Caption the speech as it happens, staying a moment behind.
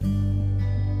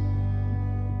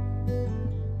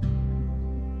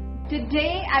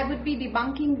Today, I would be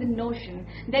debunking the notion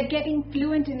that getting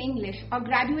fluent in English or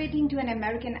graduating to an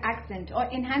American accent or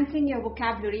enhancing your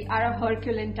vocabulary are a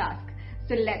Herculean task.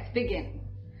 So let's begin.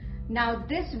 Now,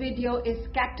 this video is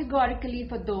categorically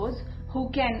for those who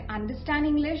can understand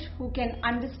English, who can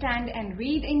understand and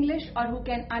read English, or who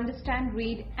can understand,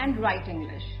 read and write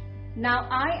English. Now,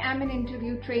 I am an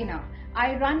interview trainer.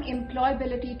 I run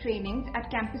employability trainings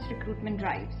at campus recruitment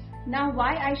drives. Now,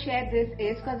 why I share this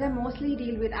is because I mostly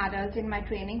deal with adults in my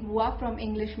training who are from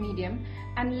English medium,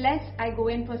 unless I go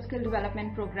in for skill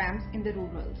development programs in the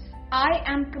rurals. I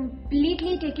am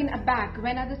completely taken aback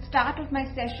when at the start of my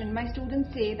session, my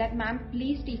students say that, "Ma'am,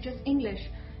 please teach us English."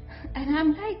 And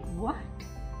I'm like, what?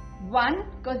 One,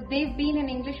 because they've been in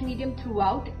English medium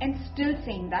throughout and still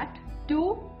saying that.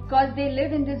 Two, because they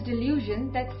live in this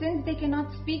delusion that since they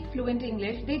cannot speak fluent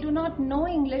English, they do not know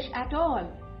English at all.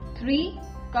 Three,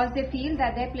 because they feel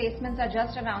that their placements are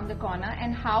just around the corner,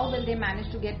 and how will they manage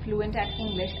to get fluent at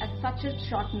English at such a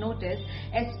short notice,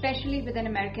 especially with an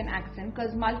American accent,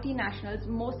 because multinationals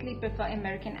mostly prefer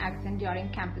American accent during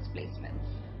campus placements.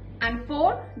 And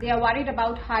four, they are worried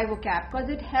about high vocab because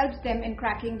it helps them in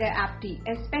cracking their APT,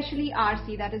 especially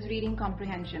RC, that is reading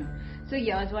comprehension. So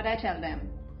here's what I tell them.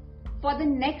 For the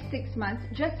next 6 months,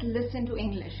 just listen to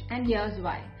English, and here's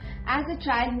why. As a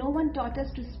child, no one taught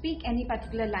us to speak any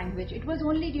particular language. It was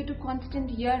only due to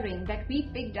constant hearing that we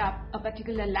picked up a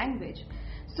particular language.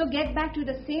 So get back to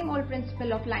the same old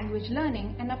principle of language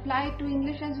learning and apply it to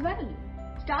English as well.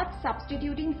 Start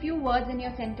substituting few words in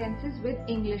your sentences with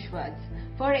English words.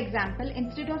 For example,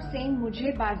 instead of saying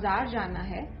 "Mujhe bazaar jana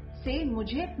hai," say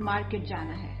 "Mujhe market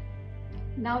jana hai."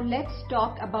 Now let's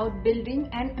talk about building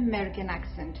an American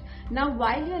accent. Now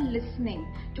while you're listening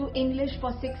to English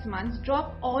for 6 months,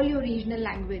 drop all your regional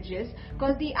languages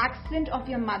because the accent of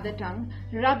your mother tongue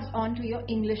rubs onto your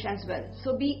English as well.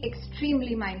 So be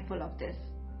extremely mindful of this.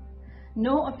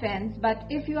 No offense, but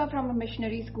if you are from a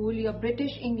missionary school, your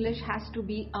British English has to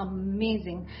be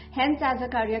amazing. Hence, as a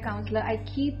career counselor, I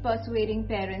keep persuading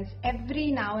parents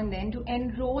every now and then to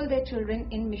enroll their children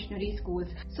in missionary schools.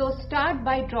 So start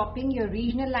by dropping your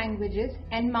regional languages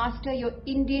and master your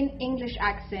Indian English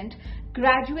accent,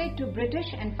 graduate to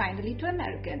British and finally to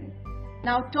American.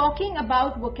 Now, talking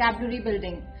about vocabulary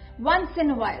building. Once in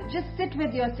a while, just sit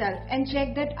with yourself and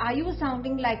check that are you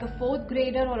sounding like a 4th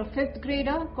grader or a 5th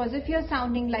grader? Because if you're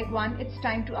sounding like one, it's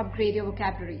time to upgrade your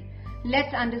vocabulary.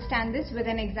 Let's understand this with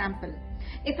an example.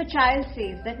 If a child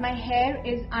says that my hair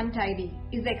is untidy,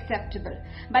 is acceptable.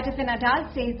 But if an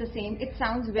adult says the same, it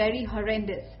sounds very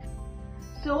horrendous.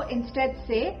 So instead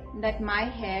say that my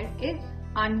hair is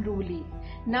unruly.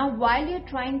 Now, while you're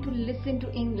trying to listen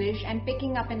to English and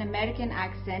picking up an American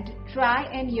accent, try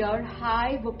and hear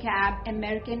high vocab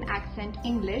American accent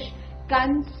English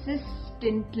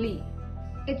consistently.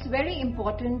 It's very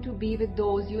important to be with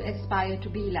those you aspire to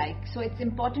be like. So it's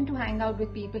important to hang out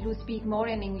with people who speak more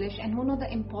in English and who know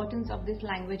the importance of this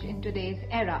language in today's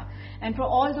era. And for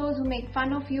all those who make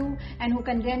fun of you and who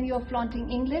condemn you for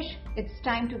flaunting English, it's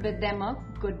time to bid them a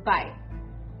goodbye.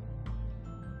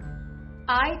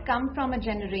 I come from a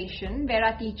generation where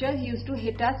our teachers used to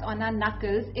hit us on our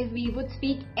knuckles if we would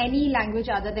speak any language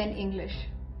other than English.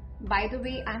 By the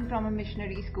way, I'm from a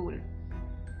missionary school.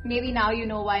 Maybe now you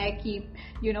know why I keep,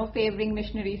 favoring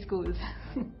missionary schools.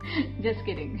 Just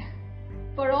kidding.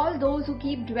 For all those who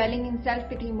keep dwelling in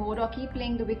self-pity mode or keep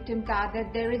playing the victim card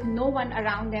that there is no one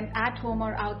around them at home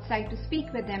or outside to speak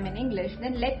with them in English,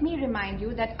 then let me remind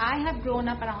you that I have grown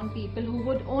up around people who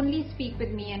would only speak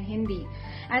with me in Hindi.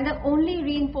 And the only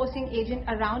reinforcing agent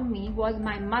around me was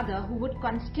my mother, who would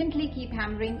constantly keep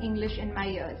hammering English in my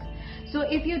ears. So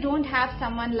if you don't have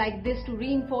someone like this to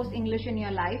reinforce English in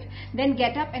your life, then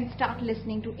get up and start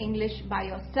listening to English by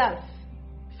yourself.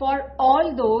 For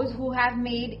all those who have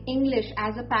made English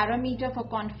as a parameter for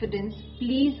confidence,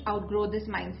 please outgrow this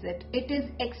mindset. It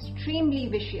is extremely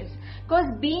vicious because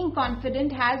being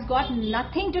confident has got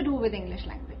nothing to do with English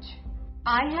language.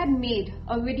 I had made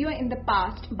a video in the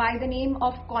past by the name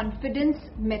of Confidence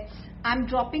Myths. I'm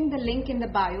dropping the link in the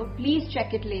bio. Please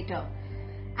check it later.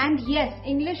 And yes,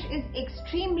 English is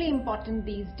extremely important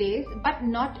these days, but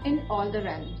not in all the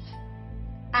realms.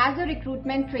 As a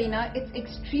recruitment trainer, it's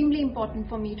extremely important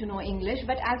for me to know English,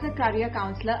 but as a career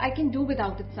counselor, I can do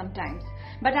without it sometimes.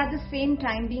 But at the same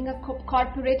time, being a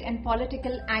corporate and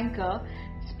political anchor,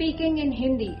 speaking in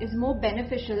Hindi is more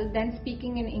beneficial than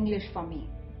speaking in English for me.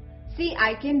 See,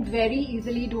 I can very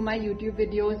easily do my YouTube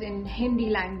videos in Hindi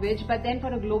language, but then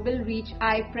for a global reach,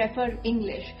 I prefer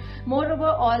English. Moreover,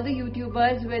 all the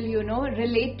YouTubers will,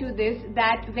 relate to this,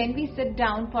 that when we sit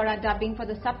down for our dubbing for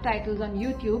the subtitles on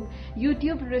YouTube,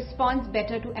 YouTube responds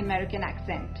better to American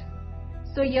accent.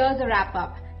 So here's a wrap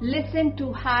up. Listen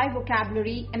to high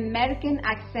vocabulary American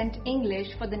accent English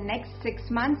for the next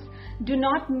 6 months. Do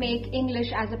not make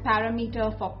English as a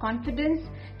parameter for confidence.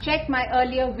 Check my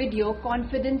earlier video,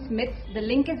 Confidence Myths. The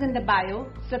link is in the bio.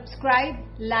 Subscribe,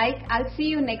 like. I'll see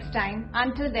you next time.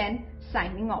 Until then,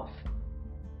 signing off.